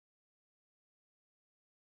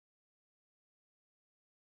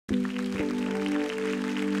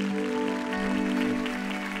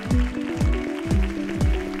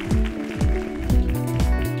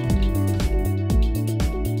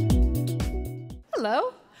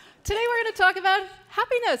Hello. Today we're going to talk about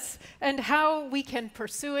happiness and how we can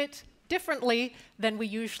pursue it differently than we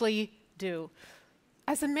usually do.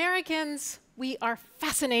 As Americans, we are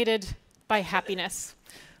fascinated by happiness.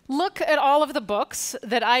 Look at all of the books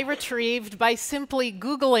that I retrieved by simply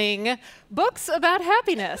Googling books about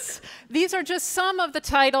happiness. These are just some of the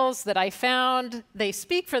titles that I found. They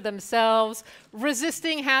speak for themselves.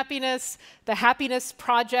 Resisting Happiness, The Happiness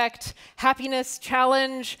Project, Happiness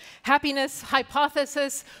Challenge, Happiness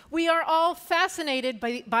Hypothesis. We are all fascinated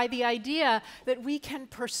by the idea that we can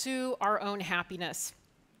pursue our own happiness.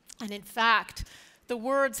 And in fact, the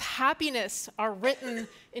words happiness are written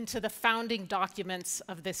into the founding documents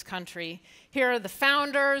of this country. Here are the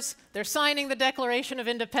founders, they're signing the Declaration of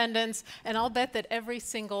Independence, and I'll bet that every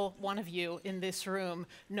single one of you in this room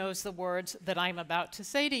knows the words that I'm about to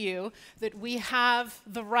say to you, that we have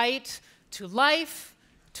the right to life,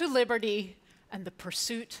 to liberty, and the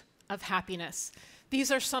pursuit of happiness.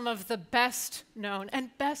 These are some of the best known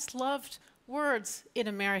and best loved words in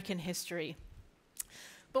American history.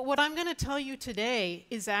 But what I'm going to tell you today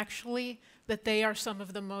is actually that they are some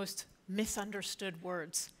of the most misunderstood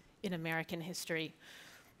words in American history.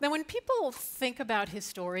 Now, when people think about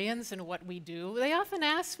historians and what we do, they often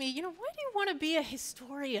ask me, why do you want to be a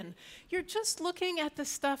historian? You're just looking at the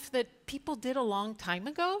stuff that people did a long time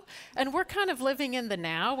ago, and we're kind of living in the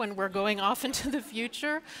now and we're going off into the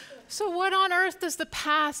future. So what on earth does the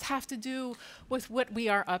past have to do with what we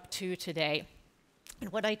are up to today?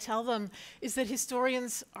 And what I tell them is that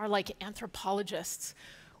historians are like anthropologists.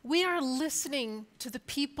 We are listening to the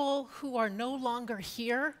people who are no longer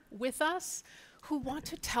here with us, who want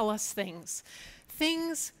to tell us things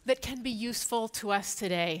that can be useful to us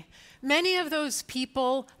today. Many of those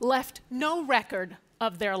people left no record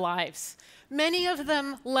of their lives. Many of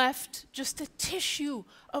them left just a tissue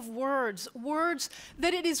of words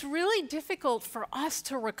that it is really difficult for us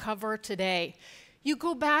to recover today. You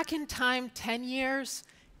go back in time 10 years,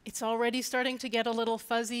 it's already starting to get a little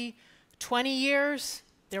fuzzy. 20 years,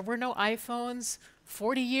 there were no iPhones.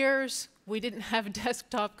 40 years, we didn't have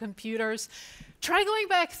desktop computers. Try going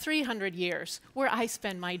back 300 years, where I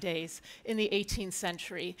spend my days in the 18th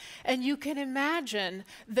century, and you can imagine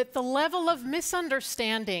that the level of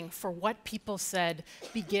misunderstanding for what people said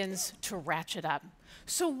begins to ratchet up.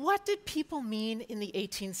 So what did people mean in the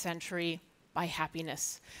 18th century by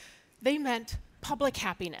happiness? They meant public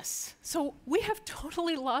happiness. So we have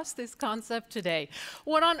totally lost this concept today.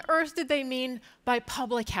 What on earth did they mean by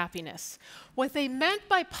public happiness? What they meant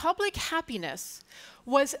by public happiness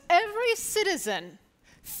was every citizen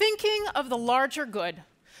thinking of the larger good,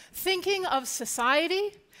 thinking of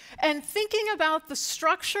society, and thinking about the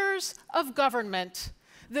structures of government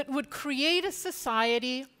that would create a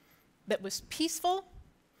society that was peaceful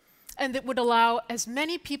and that would allow as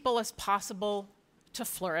many people as possible to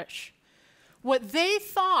flourish. What they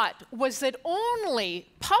thought was that only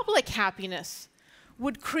public happiness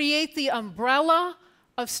would create the umbrella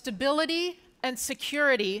of stability and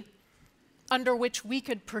security under which we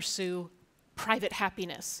could pursue private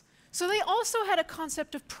happiness. So they also had a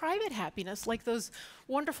concept of private happiness, like those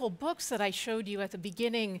wonderful books that I showed you at the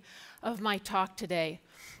beginning of my talk today.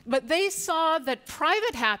 But they saw that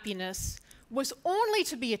private happiness was only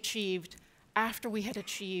to be achieved after we had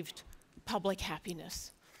achieved public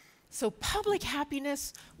happiness. So public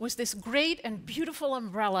happiness was this great and beautiful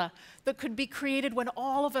umbrella that could be created when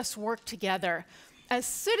all of us work together as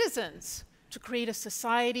citizens to create a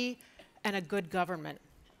society and a good government.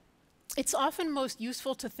 It's often most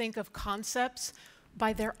useful to think of concepts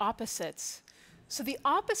by their opposites. So the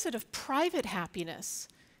opposite of private happiness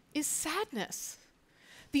is sadness.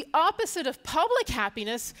 The opposite of public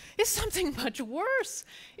happiness is something much worse.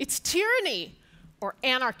 It's tyranny or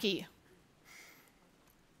anarchy.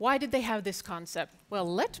 Why did they have this concept?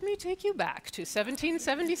 Well, let me take you back to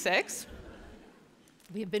 1776.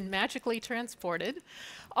 We have been magically transported.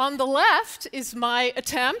 On the left is my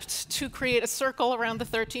attempt to create a circle around the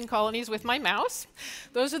 13 colonies with my mouse.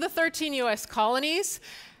 Those are the 13 US colonies.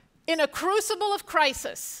 In a crucible of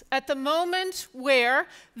crisis, at the moment where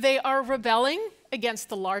they are rebelling against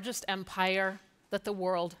the largest empire that the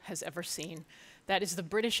world has ever seen. That is the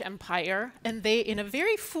British Empire, and they, in a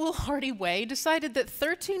very foolhardy way, decided that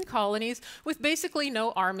 13 colonies with basically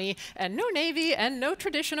no army and no navy and no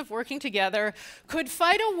tradition of working together could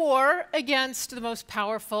fight a war against the most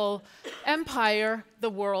powerful empire the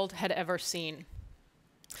world had ever seen.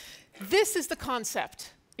 This is the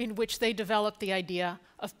concept in which they developed the idea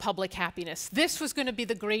of public happiness. This was going to be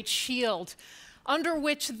the great shield under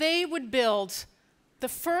which they would build the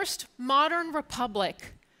first modern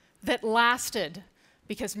republic that lasted,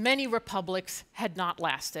 because many republics had not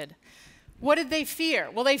lasted. What did they fear?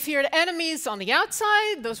 Well, they feared enemies on the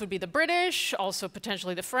outside. Those would be the British, also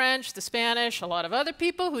potentially the French, the Spanish, a lot of other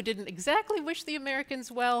people who didn't exactly wish the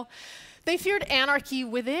Americans well. They feared anarchy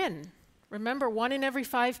within. Remember, 1 in every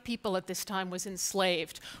 5 people at this time was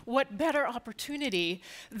enslaved. What better opportunity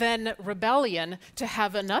than rebellion to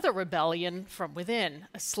have another rebellion from within,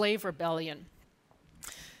 a slave rebellion?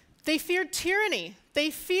 They feared tyranny. They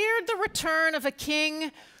feared the return of a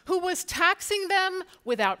king who was taxing them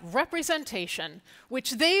without representation,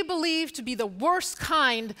 which they believed to be the worst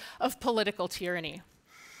kind of political tyranny.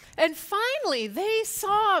 And finally, they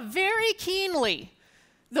saw very keenly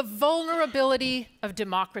the vulnerability of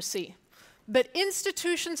democracy, that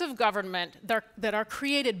institutions of government that are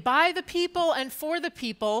created by the people and for the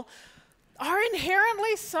people are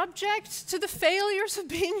inherently subject to the failures of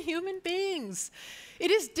being human beings. It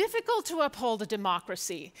is difficult to uphold a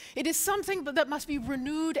democracy. It is something that must be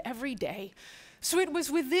renewed every day. So it was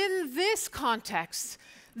within this context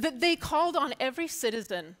that they called on every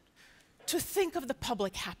citizen to think of the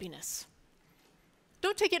public happiness.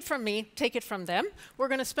 Don't take it from me, take it from them. We're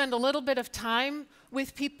going to spend a little bit of time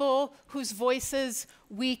with people whose voices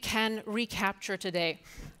we can recapture today.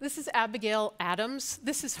 This is Abigail Adams.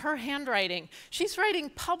 This is her handwriting. She's writing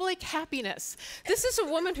public happiness. This is a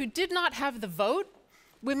woman who did not have the vote.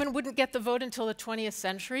 Women wouldn't get the vote until the 20th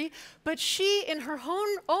century. But she, in her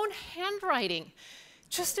own handwriting,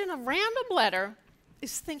 just in a random letter,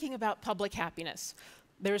 is thinking about public happiness.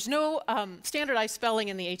 There's no standardized spelling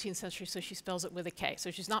in the 18th century, so she spells it with a K.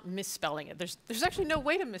 So she's not misspelling it. There's actually no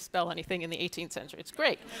way to misspell anything in the 18th century. It's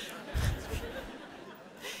great.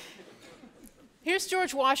 Here's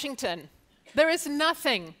George Washington. There is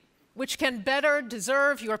nothing which can better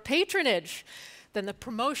deserve your patronage than the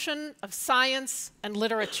promotion of science and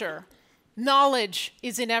literature. Knowledge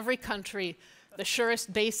is in every country the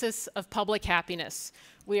surest basis of public happiness.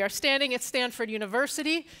 We are standing at Stanford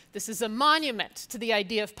University. This is a monument to the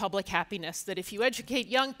idea of public happiness, that if you educate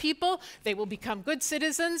young people, they will become good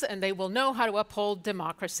citizens and they will know how to uphold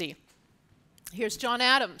democracy. Here's John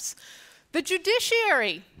Adams. The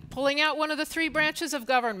judiciary, pulling out one of the 3 branches of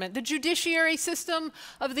government, the judiciary system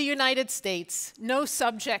of the United States. No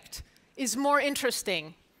subject is more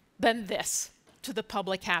interesting than this to the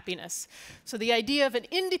public happiness. So the idea of an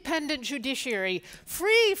independent judiciary,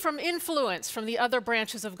 free from influence from the other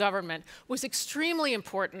branches of government, was extremely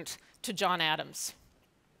important to John Adams.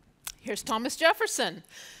 Here's Thomas Jefferson.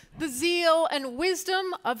 The zeal and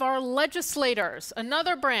wisdom of our legislators,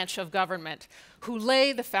 another branch of government, who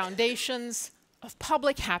lay the foundations of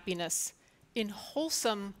public happiness in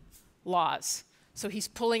wholesome laws. So he's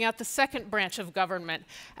pulling out the 2nd branch of government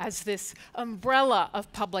as this umbrella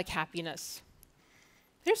of public happiness.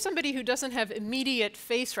 Here's somebody who doesn't have immediate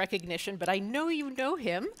face recognition, but I know you know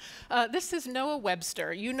him. This is Noah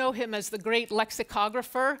Webster. You know him as the great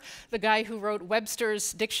lexicographer, the guy who wrote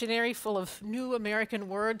Webster's dictionary full of new American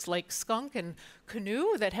words like skunk and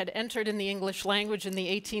canoe that had entered in the English language in the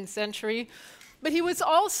 18th century. But he was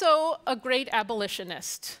also a great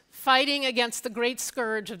abolitionist, fighting against the great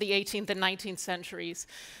scourge of the 18th and 19th centuries,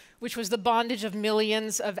 which was the bondage of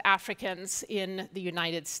millions of Africans in the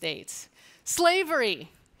United States. Slavery,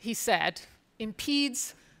 he said,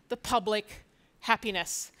 impedes the public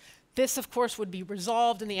happiness. This, of course, would be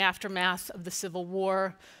resolved in the aftermath of the Civil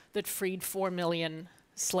War that freed 4 million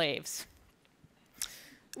slaves.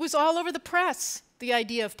 It was all over the press, the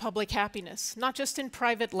idea of public happiness, not just in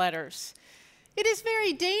private letters. It is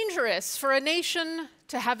very dangerous for a nation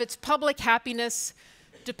to have its public happiness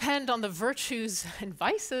depend on the virtues and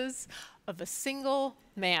vices of a single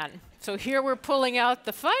man. So here we're pulling out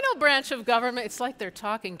the final branch of government. It's like they're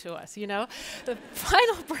talking to us, you know? The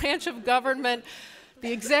final branch of government,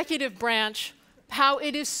 the executive branch, how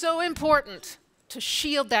it is so important to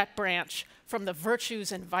shield that branch from the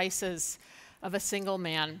virtues and vices of a single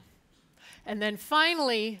man. And then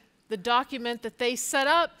finally, the document that they set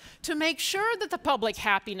up to make sure that the public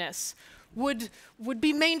happiness would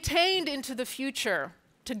be maintained into the future,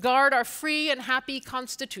 to guard our free and happy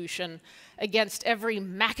Constitution against every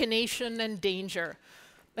machination and danger,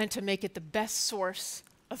 and to make it the best source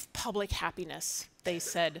of public happiness, they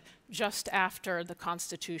said, just after the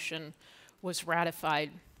Constitution was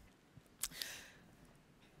ratified.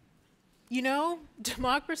 You know,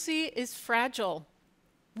 democracy is fragile.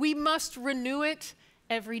 We must renew it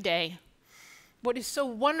every day. What is so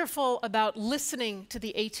wonderful about listening to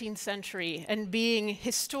the 18th century and being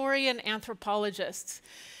historian anthropologists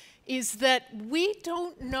is that we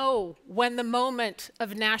don't know when the moment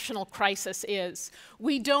of national crisis is.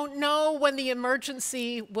 We don't know when the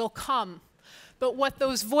emergency will come. But what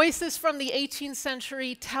those voices from the 18th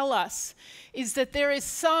century tell us is that there is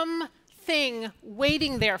some thing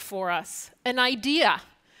waiting there for us, an idea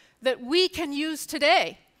that we can use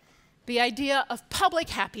today, the idea of public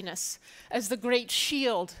happiness as the great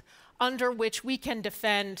shield under which we can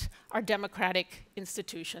defend our democratic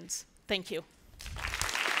institutions. Thank you.